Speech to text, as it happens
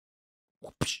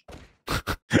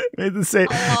Made the same.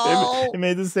 Hello? It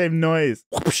made the same noise.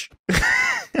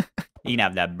 You can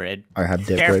have that bread. I have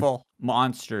that bread. Careful,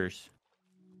 monsters.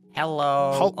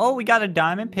 Hello. Oh, we got a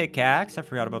diamond pickaxe. I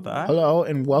forgot about that. Hello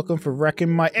and welcome for wrecking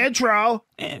my intro.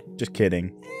 Just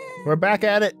kidding. We're back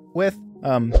at it with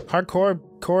hardcore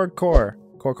core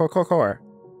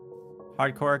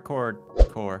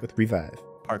Hardcore with revive.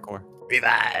 parkour.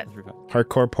 Revive.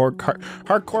 Hardcore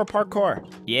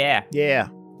parkour. Yeah. Yeah.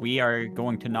 We are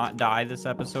going to not die this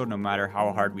episode, no matter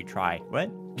how hard we try.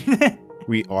 What?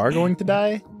 We are going to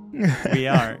die. We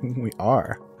are. We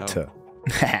are. Oh.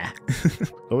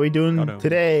 What are we doing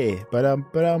today?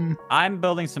 I'm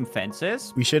building some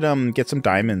fences. We should get some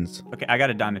diamonds. Okay, I got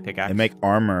a diamond pickaxe. And make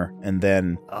armor, and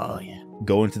then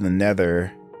go into the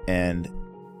Nether and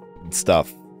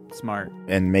stuff. Smart.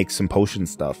 And make some potion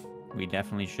stuff. We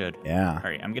definitely should. Yeah. All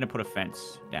right, I'm gonna put a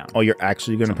fence down. Oh, you're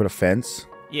actually gonna put a fence?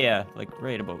 Yeah, like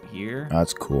right about here. Oh,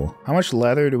 that's cool. How much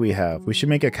leather do we have? We should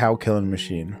make a cow killing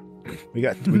machine. We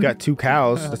got 2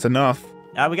 cows. That's enough.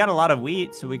 We got a lot of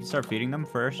wheat, so we can start feeding them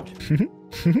first.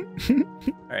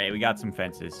 All right, we got some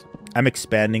fences. I'm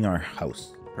expanding our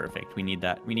house. Perfect. We need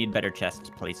that. We need better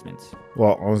chest placements.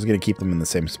 Well, I was gonna keep them in the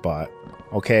same spot.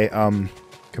 Okay, come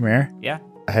here. Yeah?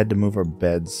 I had to move our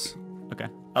beds. Okay.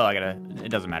 Oh, it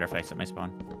doesn't matter if I set my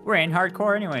spawn. We're in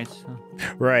hardcore anyways.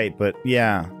 Right, but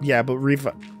yeah, but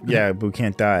but we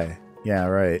can't die. Yeah,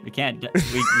 right. We can't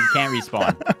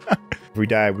respawn. If we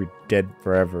die, we're dead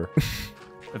forever.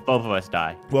 If both of us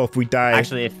die. Well, if we die,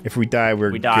 actually, if we die,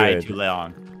 we die good. too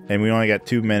long. And we only got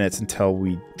 2 minutes until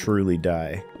we truly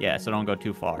die. Yeah, so don't go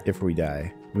too far. If we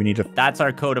die, we need to. That's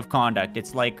our code of conduct.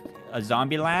 It's like a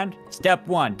zombie land. Step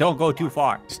 1, don't go too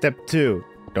far. Step 2,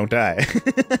 don't die.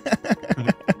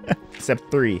 Step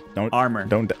 3, don't armor.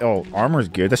 Oh, armor's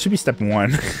good. That should be step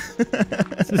 1.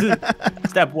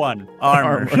 Step 1,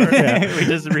 armor. Yeah. We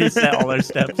just reset all our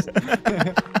steps.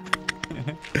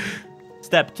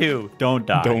 Step 2, don't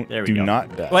die. There we go. Do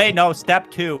not die. Wait, no.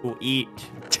 Step 2, eat.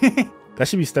 That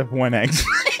should be step 1, actually.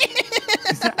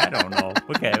 I don't know.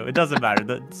 Okay, it doesn't matter.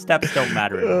 The steps don't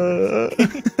matter.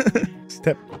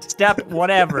 Step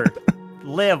whatever.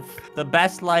 Live the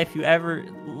best life you ever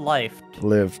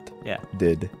lived. Yeah.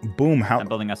 Did. Boom. How? I'm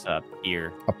building us a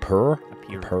pier. A purr? A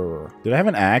pier. Purr. Did I have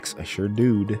an axe? I sure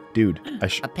dude.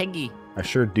 A piggy. I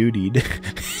sure dudeied.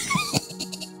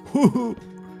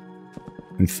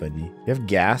 I'm funny. You have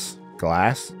gas?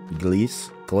 Glass?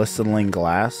 Glistening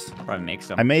glass? I'll probably make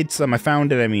some. I made some. I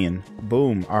found it, I mean.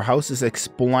 Boom. Our house is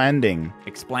expanding.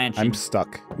 I'm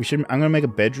stuck. I'm gonna make a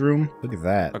bedroom. Look at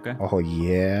that. Okay. Oh,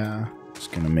 yeah.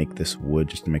 Just gonna make this wood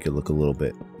just to make it look a little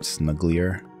bit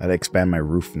snugglier. I'd expand my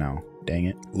roof now. Dang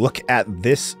it. Look at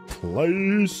this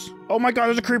place. Oh my god,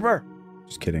 there's a creeper.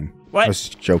 Just kidding. What? I was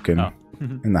joking. Oh.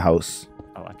 In the house.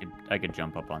 Oh, I could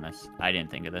jump up on this. I didn't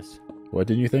think of this. What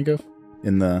did you think of? I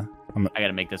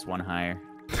gotta make this one higher.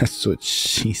 That's what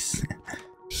she said.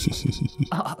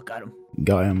 Oh, got him.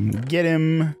 Got him. Get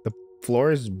him. The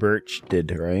floor is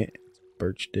birched, right?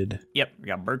 Birched. Yep, we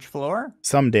got birch floor.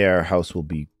 Someday our house will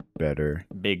be better.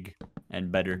 Big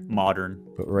and better. Modern.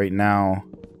 But right now,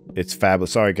 it's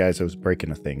fabulous. Sorry, guys, I was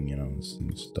breaking a thing, you know,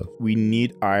 and stuff. We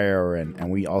need iron, and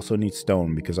we also need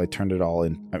stone because I turned it all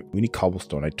in. We need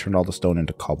cobblestone. I turned all the stone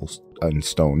into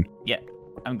stone. Yeah,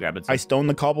 I'm grabbing some. I stoned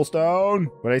the cobblestone.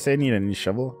 What did I say? I need a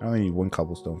shovel? I only need 1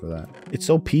 cobblestone for that. It's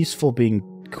so peaceful being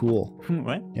cool.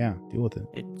 What? Yeah, deal with it.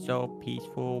 It's so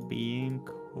peaceful being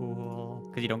cool.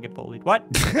 Because you don't get bullied. What?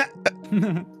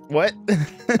 What?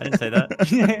 I didn't say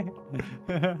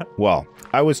that. Well,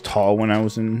 I was tall when I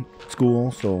was in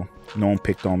school, so no one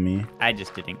picked on me. I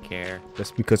just didn't care.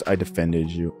 That's because I defended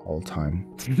you all the time.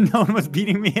 No one was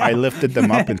beating me up. I lifted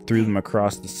them up and threw them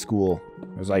across the school.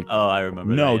 I was like, oh, I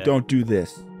remember no, that, yeah. Don't do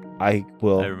this. I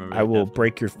will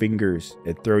break your fingers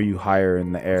and throw you higher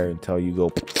in the air until you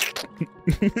go.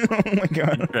 Oh my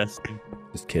god. Interesting.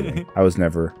 Just kidding. I was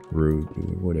never rude,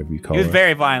 whatever you call it. He was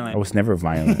very violent. I was never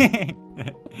violent.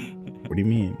 What do you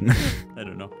mean? I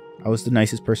don't know. I was the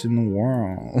nicest person in the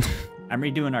world. I'm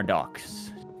redoing our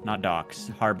docks. Not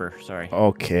docks. Harbor, sorry.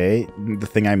 Okay. The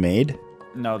thing I made?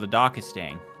 No, the dock is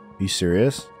staying. Are you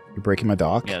serious? You're breaking my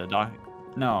dock? Yeah, the dock.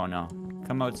 No.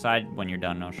 Come outside when you're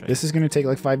done. I'll show you. This is going to take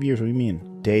like 5 years. What do you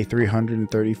mean? Day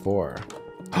 334.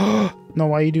 No,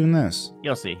 why are you doing this?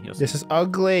 You'll see. This is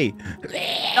ugly.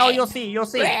 Oh, you'll see.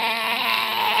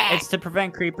 It's to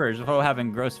prevent creepers without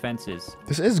having gross fences.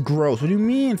 This is gross. What do you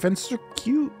mean? Fences are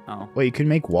cute. Oh. Wait, you can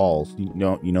make walls. You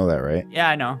know that, right? Yeah,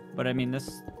 I know. But I mean,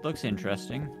 this looks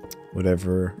interesting.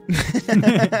 Whatever.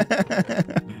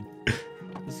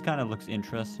 This kind of looks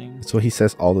interesting. That's what he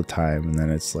says all the time, and then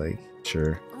it's like,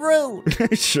 sure.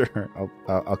 Rude. Sure,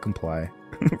 I'll comply.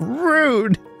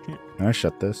 Rude. Can I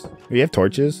shut this? We have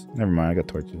torches? Never mind, I got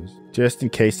torches. Just in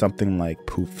case something like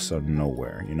poofs out of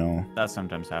nowhere, you know? That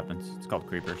sometimes happens. It's called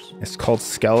creepers. It's called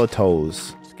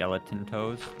Skeletos. Skeleton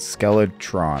toes.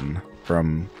 Skeletron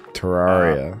from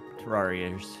Terraria.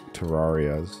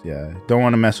 Terrarias, yeah. Don't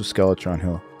want to mess with Skeletron.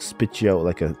 He'll spit you out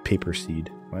like a paper seed.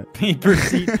 What? Paper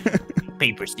seed.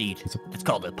 Paper seed. It's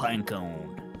called a pine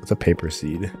cone. What's a paper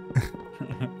seed?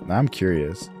 I'm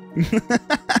curious.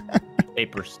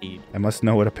 Paper seed. I must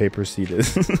know what a paper seed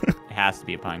is. It has to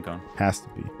be a pine cone. Has to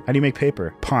be. How do you make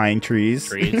paper? Pine trees.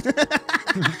 Trees.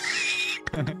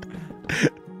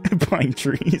 Pine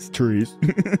trees. Trees.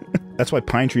 That's why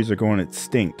pine trees are going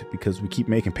extinct, because we keep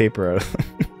making paper out of them.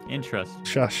 Interesting.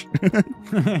 Shush.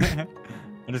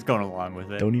 I'm just going along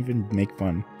with it. Don't even make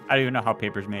fun. I don't even know how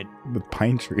paper's made. With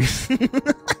pine trees.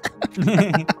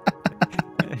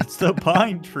 It's the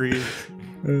pine trees.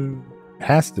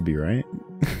 Has to be, right?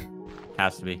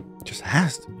 Has to be. Just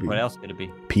has to be. What else could it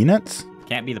be? Peanuts?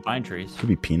 Can't be the pine trees. Could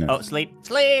be peanuts. Oh, sleep.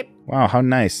 Sleep! Wow, how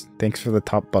nice. Thanks for the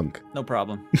top bunk. No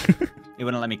problem. It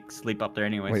wouldn't let me sleep up there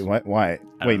anyways. Wait, what? Why?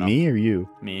 I Wait, don't know. me or you?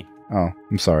 Me. Oh,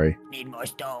 I'm sorry. Need more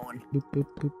stone. Boop, boop,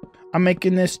 boop. I'm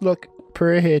making this look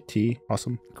pretty.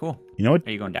 Awesome. Cool. You know what?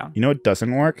 Are you going down? You know what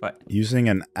doesn't work? What? Using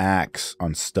an axe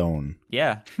on stone.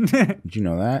 Yeah. Did you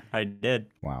know that? I did.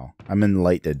 Wow. I'm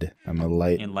enlightened. I'm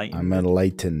Enlightened. enlightened.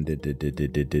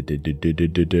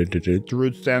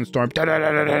 Root sandstorm.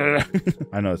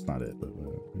 I know it's not it. But,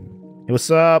 hey,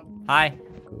 what's up? Hi.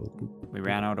 We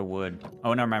ran out of wood.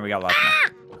 Oh, never mind. We got lots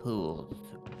more. Pools.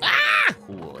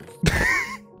 Pools.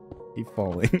 Keep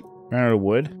falling. Ran out of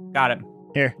wood? Got it.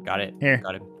 Here. Got it. Here.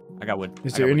 Got it. I got wood.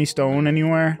 Is there any stone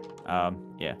anywhere?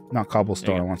 Yeah. Not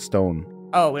cobblestone. I want stone.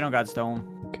 Oh, we don't got stone.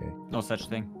 Okay. No such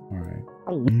thing. All right.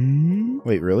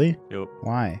 Wait, really? Yep.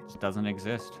 Why? It just doesn't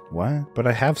exist. What? But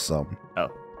I have some. Oh.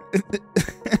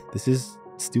 This is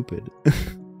stupid.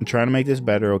 I'm trying to make this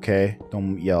better, okay?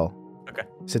 Don't yell. Okay.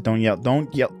 I said don't yell.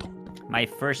 Don't yell. My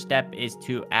first step is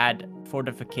to add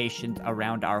fortifications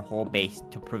around our whole base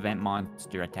to prevent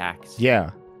monster attacks.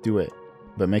 Yeah, do it.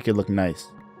 But make it look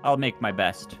nice. I'll make my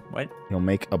best. What? You'll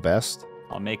make a best?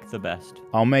 I'll make the best.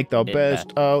 I'll make the Did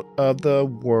best out of the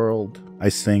world. I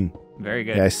sing. Very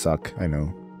good. Yeah, I suck. I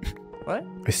know. What?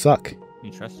 I suck.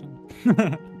 Interesting.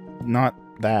 Not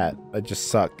that. I just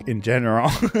suck in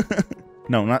general.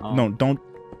 No, not. Oh. No, don't.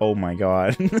 Oh my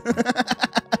god.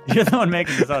 You're the one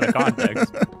making this out of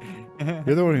context.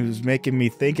 You're the one who's making me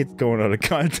think it's going out of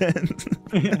content.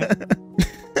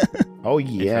 Oh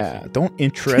yeah, don't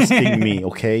interesting me,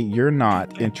 okay? You're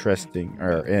not interesting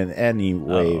or in any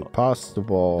way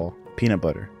possible. Peanut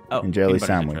butter and jelly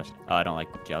sandwich. Oh, I don't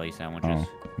like jelly sandwiches. Oh,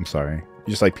 I'm sorry.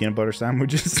 You just like peanut butter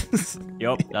sandwiches?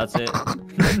 Yup, that's it.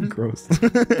 Gross.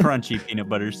 Crunchy peanut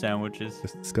butter sandwiches.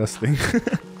 That's disgusting.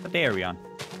 What day are we on?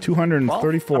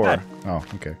 234. Well, oh,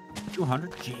 okay.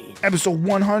 200? Jeez. Episode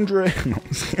 100.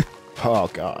 Oh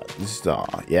god. This is,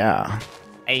 yeah.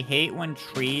 I hate when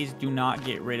trees do not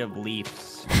get rid of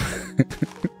leaves.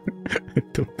 I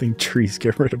don't think trees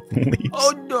get rid of leaves.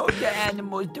 Oh no, the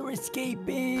animals, they're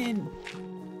escaping.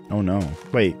 Oh no.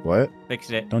 Wait, what?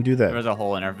 Fixed it. Don't do There that. was a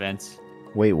hole in our fence.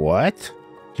 Wait, what?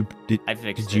 I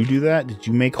fixed Did you do that? Did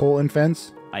you make hole in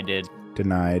fence? I did.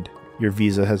 Denied. Your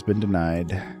visa has been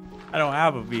denied. I don't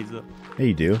have a visa. Yeah,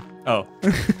 you do. Oh.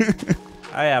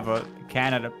 I have a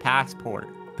Canada passport.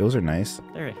 Those are nice.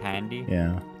 They're handy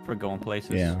Yeah. for going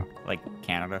places. Yeah. Like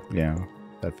Canada. Yeah.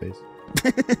 That face.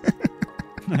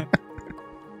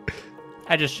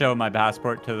 I just show my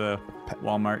passport to the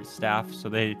Walmart staff so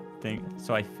they think,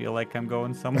 so I feel like I'm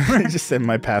going somewhere. I just send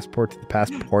my passport to the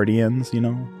passportians, you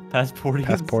know? Passportians?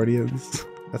 Passportians.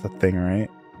 That's a thing, right?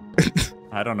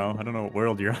 I don't know. I don't know what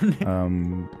world you're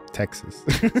on. Texas.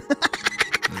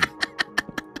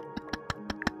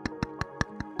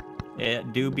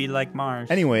 It do be like Mars.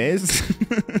 Anyways.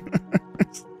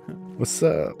 What's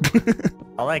up?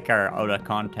 I like our out of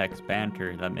context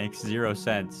banter. That makes 0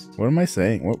 sense. What am I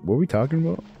saying? What are we talking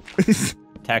about?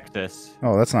 Texas.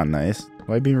 Oh, that's not nice.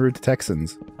 Why being rude to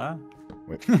Texans? Huh?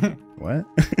 Wait, what?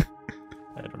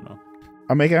 I don't know.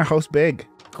 I'm making our house big.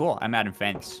 Cool. I'm adding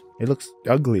fence. It looks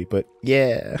ugly, but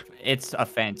yeah. It's a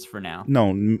fence for now.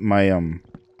 No, my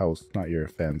house, not your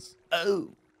fence. Oh,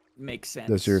 makes sense.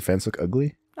 Does your fence look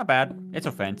ugly? Not bad. It's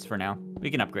a fence for now. We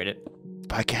can upgrade it.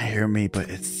 I can't hear me, but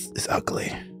it's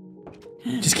ugly.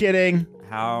 Just kidding.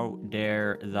 How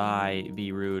dare thy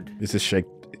be rude? Is this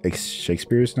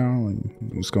Shakespeare's now? Like,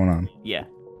 what's going on? Yeah.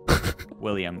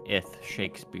 William Ith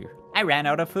Shakespeare. I ran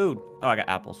out of food. Oh, I got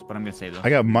apples, but I'm gonna save those. I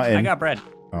got mutton. I got bread.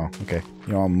 Oh, okay.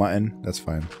 You want mutton? That's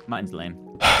fine. Mutton's lame.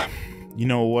 You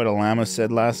know what a llama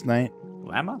said last night?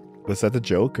 Llama? Was that the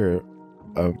joke or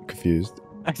I'm confused?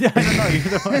 I don't know.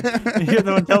 You're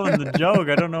the one telling the joke.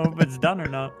 I don't know if it's done or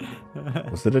not.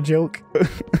 Was it a joke?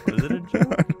 Was it a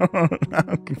joke? No,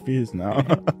 I'm confused now.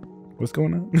 What's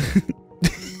going on?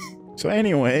 So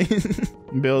anyway,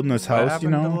 I'm building this What house, you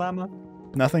happened to the know. llama?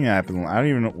 Nothing happened. I don't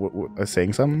even know what I was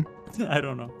saying something. I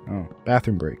don't know. Oh,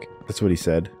 bathroom break. That's what he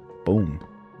said. Boom.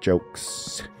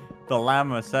 Jokes. The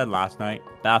llama said last night,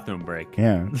 bathroom break.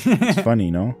 Yeah, it's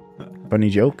funny, no? Funny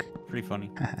joke. Pretty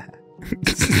funny.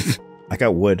 I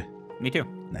got wood. Me too.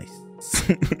 Nice.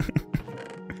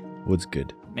 Wood's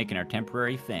good. Making our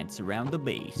temporary fence around the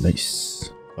base.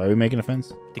 Nice. Why are we making a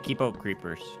fence? To keep out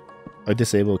creepers. I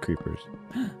disable creepers.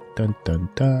 Dun dun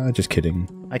dun. Just kidding.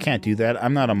 I can't do that.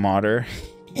 I'm not a modder.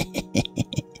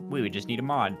 We would just need a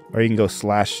mod. Or you can go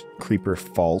 / creeper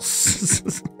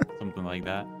false. Something like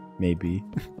that. Maybe.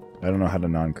 I don't know how to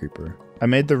non-creeper. I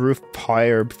made the roof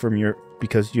higher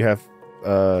because you have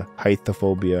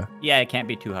heighthophobia. Yeah, it can't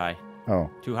be too high. Oh,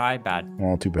 Too high, bad.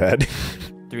 well, too bad.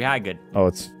 3 high, good. Oh,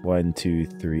 it's 1, 2,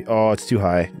 3. Oh, it's too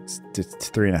high. It's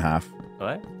 3.5.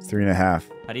 What? It's 3.5.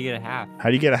 How do you get a half? How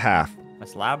do you get a half? A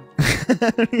slab?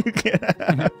 You get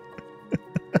a half.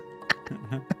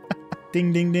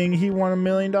 Ding, ding, ding. He won $1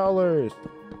 million. Oh,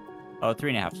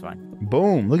 3.5's fine.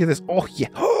 Boom. Look at this. Oh, yeah.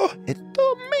 Oh, it's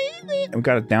amazing. And we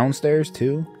got a downstairs,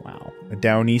 too. Wow. A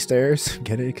downy stairs.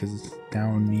 Get it? Because it's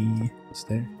downy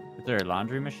stairs. Is there a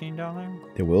laundry machine down there?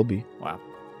 There will be. Wow.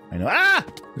 I know. Ah!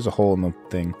 There's a hole in the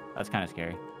thing. That's kind of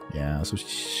scary. Yeah, that's what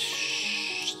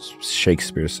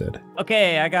Shakespeare said.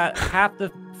 Okay, I got half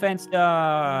the fence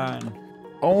done.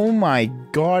 Oh my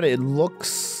god, it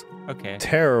looks Okay.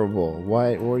 terrible.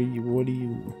 Why? What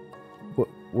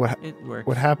It works.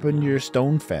 What happened to your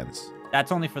stone fence?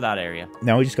 That's only for that area.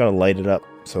 Now we just gotta light it up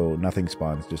so nothing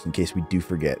spawns, just in case we do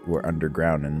forget we're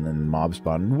underground and then mobs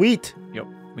spawn. Wheat! Yep.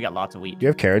 We got lots of wheat. Do you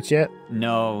have carrots yet?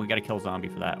 No, we gotta kill a zombie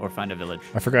for that, or find a village.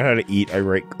 I forgot how to eat. I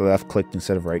left clicked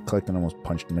instead of right clicked and almost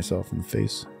punched myself in the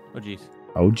face. Oh jeez.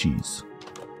 Oh jeez.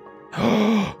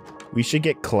 We should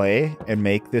get clay and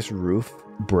make this roof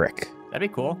brick. That'd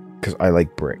be cool. Because I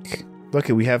like brick. Look,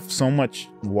 we have so much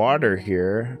water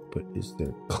here, but is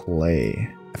there clay?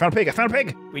 I found a pig! I found a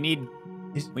pig! We need.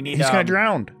 He's gonna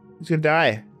drown. He's gonna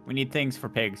die. We need things for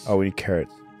pigs. Oh, we need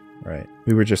carrots. Right.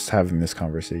 We were just having this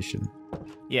conversation.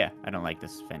 Yeah, I don't like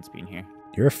this fence being here.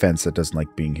 You're a fence that doesn't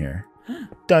like being here.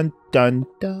 Dun dun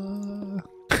dun.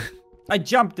 I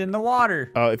jumped in the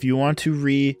water. If you want to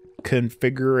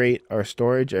reconfigure our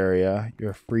storage area,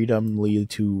 you're freedomly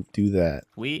to do that.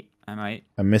 Sweet, I might.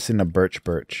 I'm missing a birch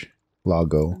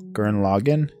logo. Gurren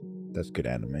Lagann? That's good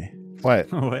anime. What?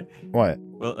 What? What?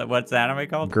 Well, what's the anime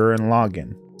called? Gurren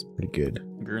Lagann. It's pretty good.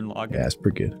 Gurren Lagann. Yeah, it's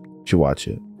pretty good. You should watch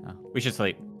it. Oh, we should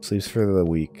sleep. Sleeps for the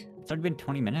week. It's already been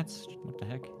 20 minutes. What the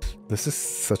heck? This is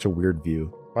such a weird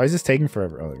view. Why is this taking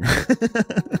forever? Oh,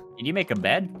 Did you make a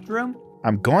bedroom?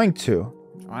 I'm going to.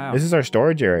 Wow. This is our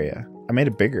storage area. I made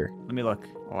it bigger. Let me look.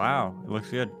 Wow, it looks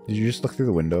good. Did you just look through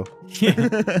the window?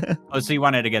 Yeah. Oh, so you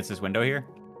wanted against this window here?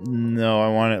 No, I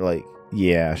want it like,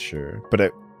 yeah, sure.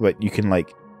 But you can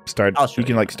like start, you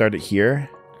can like start it here.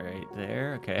 Right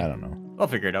there, okay. I don't know. We'll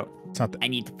figure it out. It's not I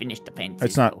need to finish the fence.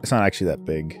 It's not actually that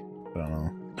big. I don't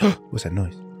know. What's that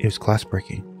noise? It was glass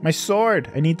breaking. My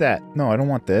sword! I need that. No, I don't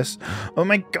want this. Oh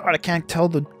my god, I can't tell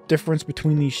the difference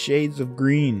between these shades of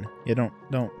green. You don't.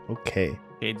 Okay.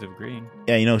 Shades of green.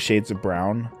 Yeah, you know shades of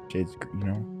brown? Shades of green, you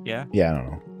know? Yeah. Yeah, I don't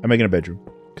know. I'm making a bedroom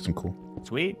because I'm cool.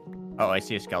 Sweet. Oh, I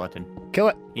see a skeleton. Kill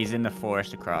it. He's in the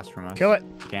forest across from us. Kill it.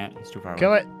 Can't. He's too far away.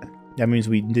 Kill it. That means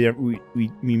we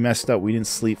messed up. We didn't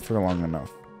sleep for long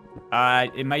enough.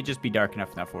 It might just be dark enough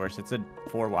in that forest. It's a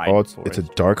 4 wide it's forest. a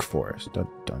dark forest. Dun,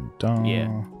 dun, dun.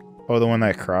 Yeah. Oh, the one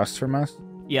that crossed from us?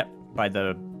 Yep, by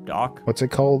the dock. What's it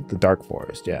called? The dark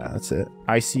forest. Yeah, that's it.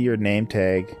 I see your name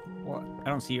tag. What? I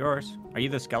don't see yours. Are you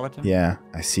the skeleton? Yeah,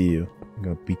 I see you. I'm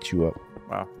gonna beat you up.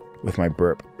 Wow. With my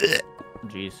burp.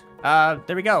 Jeez.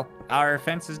 There we go. Our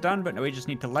fence is done, but we just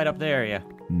need to light up the area.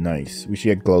 Nice. We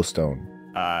should get glowstone.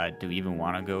 Do we even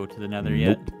want to go to the nether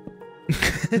Nope. yet?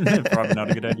 Probably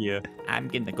not a good idea. I'm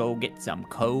gonna go get some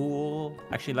coal.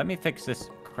 Actually, let me fix this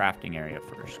crafting area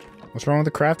first. What's wrong with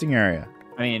the crafting area?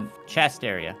 I mean, chest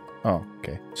area. Oh,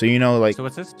 okay. So you know, like, So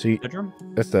what's this? so Bedroom?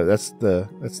 that's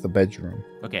the bedroom.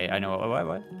 Okay, I know.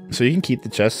 What? So you can keep the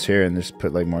chests here and just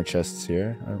put like more chests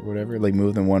here or whatever. Like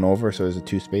move them one over so there's a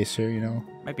 2 space here. You know?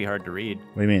 Might be hard to read.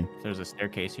 What do you mean? There's a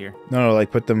staircase here. No,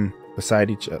 like put them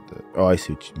beside each other. Oh, I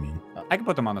see what you mean. I can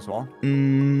put them on this wall.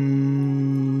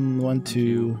 1,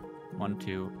 2. 1,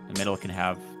 2. The middle can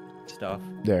have stuff.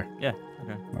 There. Yeah.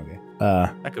 Okay. Okay.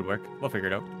 That could work. We'll figure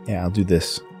it out. Yeah, I'll do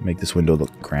this. Make this window look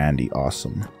grandy.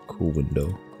 Awesome. Cool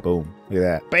window. Boom. Look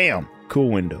at that. Bam. Cool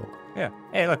window. Yeah.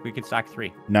 Hey, look, we could stack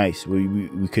 3. Nice.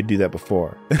 We could do that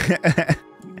before.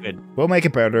 Good. We'll make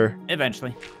it better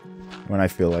Eventually. when I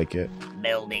feel like it.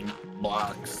 Building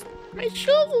blocks. My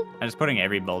shovel. I'm just putting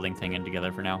every building thing in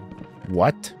together for now.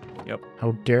 What? Yep.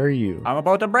 How dare you? I'm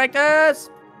about to break this!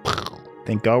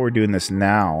 Thank God we're doing this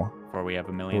now. Before we have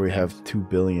a million Before we things. have 2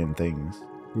 billion things.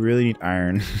 We really need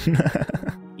iron.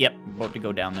 Yep. About to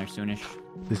go down there soonish.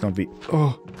 Please don't be.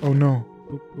 Oh no.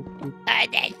 Oop, oop, oop.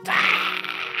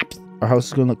 Our house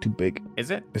is gonna look too big. Is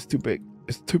it? It's too big.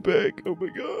 It's too big. Oh my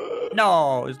God.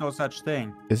 No, there's no such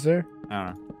thing. Is there? I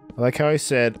don't know. I like how I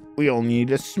said we only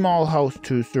need a small house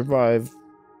to survive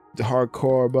the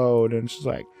hardcore mode, and she's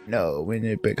like, no, we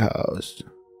need a big house.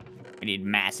 We need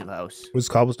massive house. Where's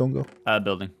cobblestone go?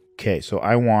 Building. Okay, so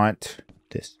I want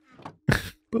this.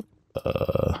 Boop.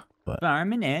 What?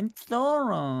 Farming and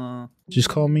flora. Just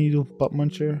call me the butt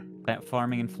muncher. Plant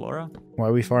farming and flora? Why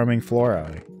are we farming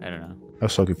flora? I don't know. I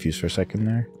was so confused for a second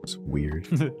there. It's weird.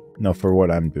 No, for what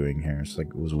I'm doing here, it's like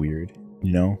it was weird.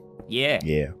 You know? Yeah.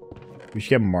 Yeah. We should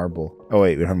get marble. Oh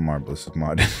wait, we don't have marble. This is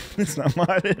modded. It's not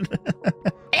modded.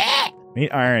 We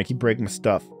need iron. I keep breaking my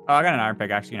stuff. Oh, I got an iron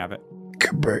pickaxe. You can have it.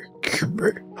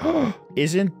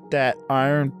 Isn't that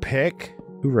iron pick?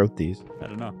 Who wrote these? I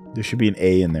don't know. There should be an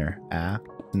A in there.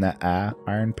 Isn't that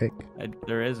iron pick?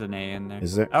 There is an A in there.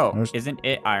 Is there? Oh, There's- isn't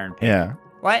it iron pick? Yeah.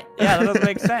 What? Yeah, that doesn't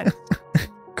make sense.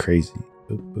 Crazy.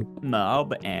 Boop, boop.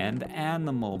 Mob and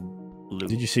animal loot.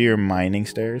 Did you see your mining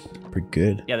stairs? Pretty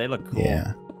good. Yeah, they look cool.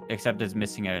 Yeah. Except it's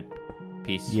missing a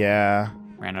piece. Yeah.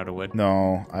 Ran out of wood.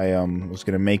 No, I was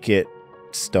gonna make it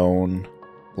stone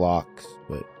blocks,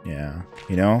 but yeah.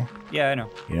 You know? Yeah, I know.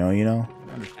 You know?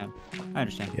 I understand. I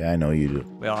understand. Yeah, I know you do.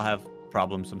 We all have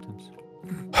problems sometimes.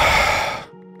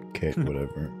 Okay,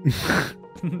 whatever.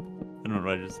 I don't know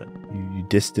what I just said. You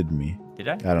disted me. Did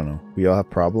I? I don't know. We all have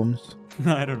problems.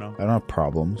 I don't know. I don't have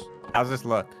problems. How's this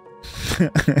look?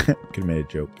 Could have made a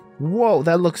joke. Whoa,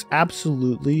 that looks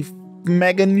absolutely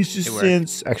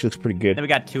magnificent. Actually looks pretty Then good. we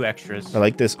got 2 extras. I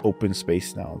like this open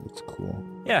space now. It looks cool.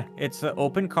 Yeah, it's an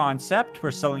open concept.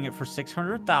 We're selling it for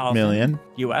 600,000 Million.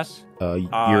 US.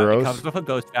 It Euros. comes with a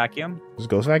ghost vacuum. Is it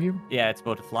ghost vacuum? Yeah, it's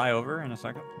about to fly over in a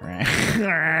second. All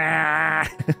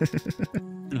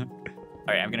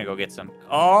right, I'm gonna go get some.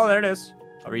 Oh, there it is.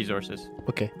 Resources.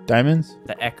 Okay. Diamonds.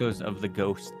 The echoes of the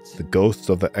ghosts. The ghosts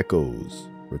of the echoes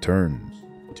returns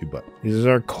to but. This is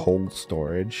our cold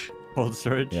storage. Cold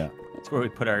storage. Yeah. It's where we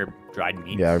put our dried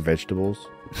meat. Yeah, our vegetables.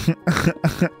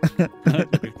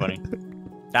 That'd be funny.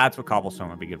 That's what cobblestone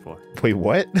would be good for. Wait,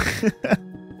 what?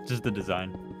 Just the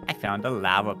design. I found a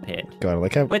lava pit God, I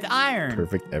like how with iron.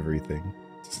 perfect everything.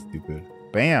 Stupid.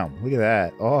 Bam! Look at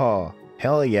that. Oh,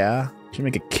 hell yeah. Should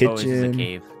make a kitchen. Oh, this is a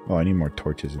cave. Oh, I need more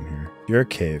torches in here. You're a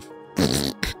cave.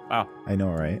 Wow. I know,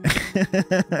 right?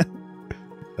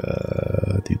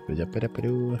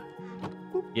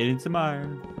 Get in some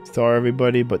iron. Sorry,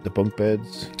 everybody, but the bunk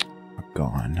beds are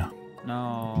gone.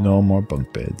 No. No more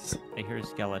bunk beds. I hear a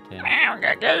skeleton. I'm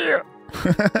gonna get you.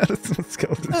 That's what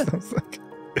skeleton sounds like.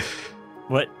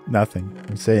 What? Nothing.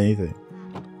 Don't say anything.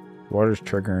 Water's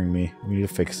triggering me. We need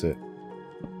to fix it.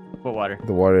 What water?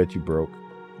 The water that you broke.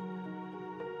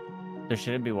 There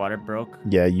shouldn't be water broke.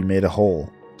 Yeah, you made a hole.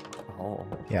 A hole.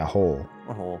 Yeah, a hole.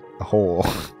 A hole. A hole.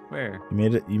 Where?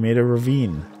 You made a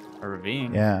ravine. A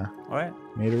ravine? Yeah. What?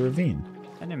 You made a ravine.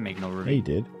 I didn't make no Yeah, you ravine.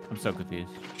 did. I'm so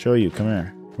confused. Show you. Come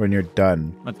here. When you're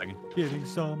done. 1 second. Getting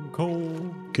some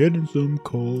coal. Getting some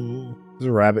coal. There's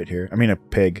a rabbit here. I mean a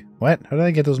pig. What? How did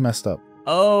I get those messed up?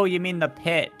 Oh, you mean the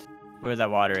pit where that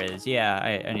water is? Yeah,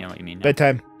 I know what you mean. Now.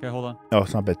 Bedtime. Okay, hold on. Oh,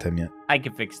 it's not bedtime yet. I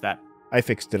can fix that. I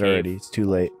fixed it Cave. already. It's too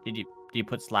late. Did you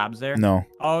put slabs there? No.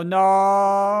 Oh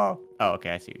no! Oh,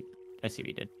 okay. I see what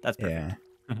you did. That's perfect.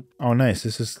 Yeah. Oh, nice.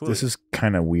 This is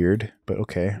kind of weird, but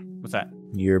okay. What's that?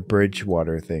 Your bridge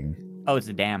water thing. Oh, it's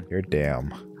a dam. Your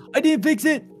dam. I didn't fix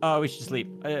it. Oh, we should sleep.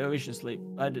 We should sleep.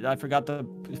 I forgot the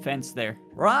fence there.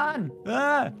 Run!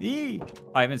 Ah! Ee!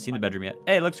 I haven't seen the bedroom yet.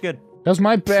 Hey, it looks good. That's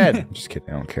my bed. I'm just kidding.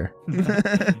 I don't care.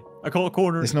 I call it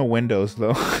corner. There's no windows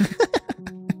though.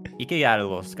 You could add a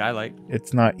little skylight.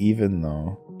 It's not even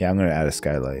though. Yeah, I'm gonna add a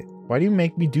skylight. Why do you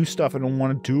make me do stuff I don't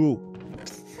want to do?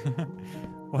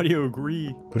 Why do you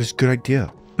agree? But it's a good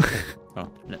idea. Oh,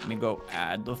 let me go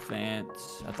add the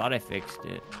fence. I thought I fixed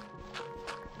it.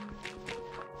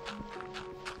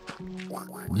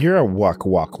 You're a walk.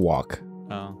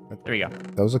 Oh, there we go.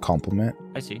 That was a compliment.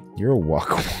 I see. You're a walk.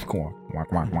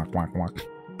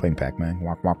 Playing Pac-Man.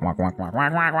 Walk.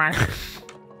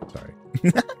 Sorry.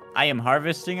 I am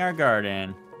harvesting our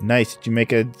garden. Nice. Did you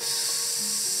make a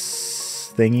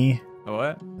thingy? A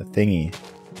what? A thingy.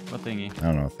 What thingy? I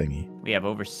don't know, a thingy. We have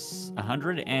over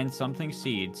 100 and something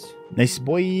seeds. Nice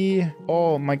boy.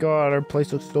 Oh my god, our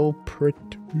place looks so pretty.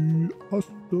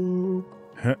 Awesome.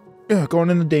 Going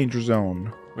in the danger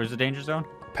zone. Where's the danger zone?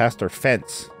 Past our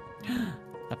fence.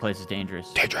 That place is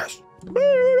dangerous. Dangerous.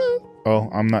 Oh,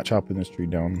 I'm not chopping this tree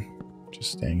down.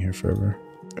 Just staying here forever.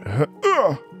 That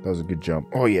was a good jump.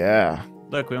 Oh yeah.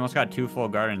 Look, we almost got 2 full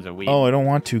gardens of wheat. Oh, I don't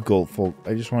want 2 gold full.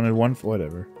 I just wanted 1 for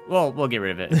whatever. Well, we'll get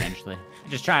rid of it eventually.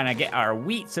 Just trying to get our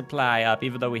wheat supply up,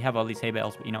 even though we have all these hay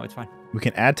bales. But you know, it's fine. We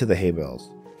can add to the hay bales.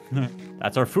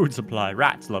 That's our food supply.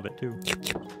 Rats love it too.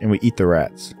 And we eat the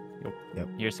rats. Yep.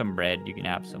 Here's some bread. You can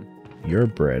have some. Your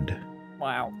bread.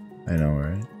 Wow. I know,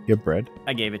 right? You have bread?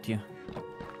 I gave it to you.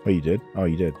 Oh, you did? Oh,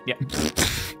 you did? Yep.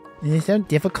 It's so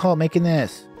difficult making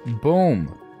this.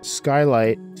 Boom.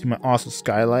 Skylight. See my awesome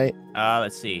skylight?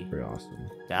 Let's see. Very awesome.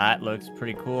 That looks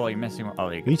pretty cool. You're missing one. Oh,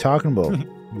 there you What are you talking about?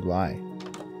 You lie.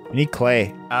 We need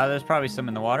clay. go. There's probably some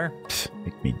in the water.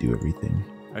 Make me do everything.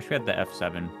 I wish we had the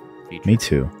F7 feature. Me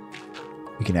too.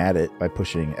 We can add it by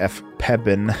pushing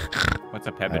F-Pebin. What's a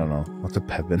I pebble? don't know. What's a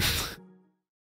Pebin?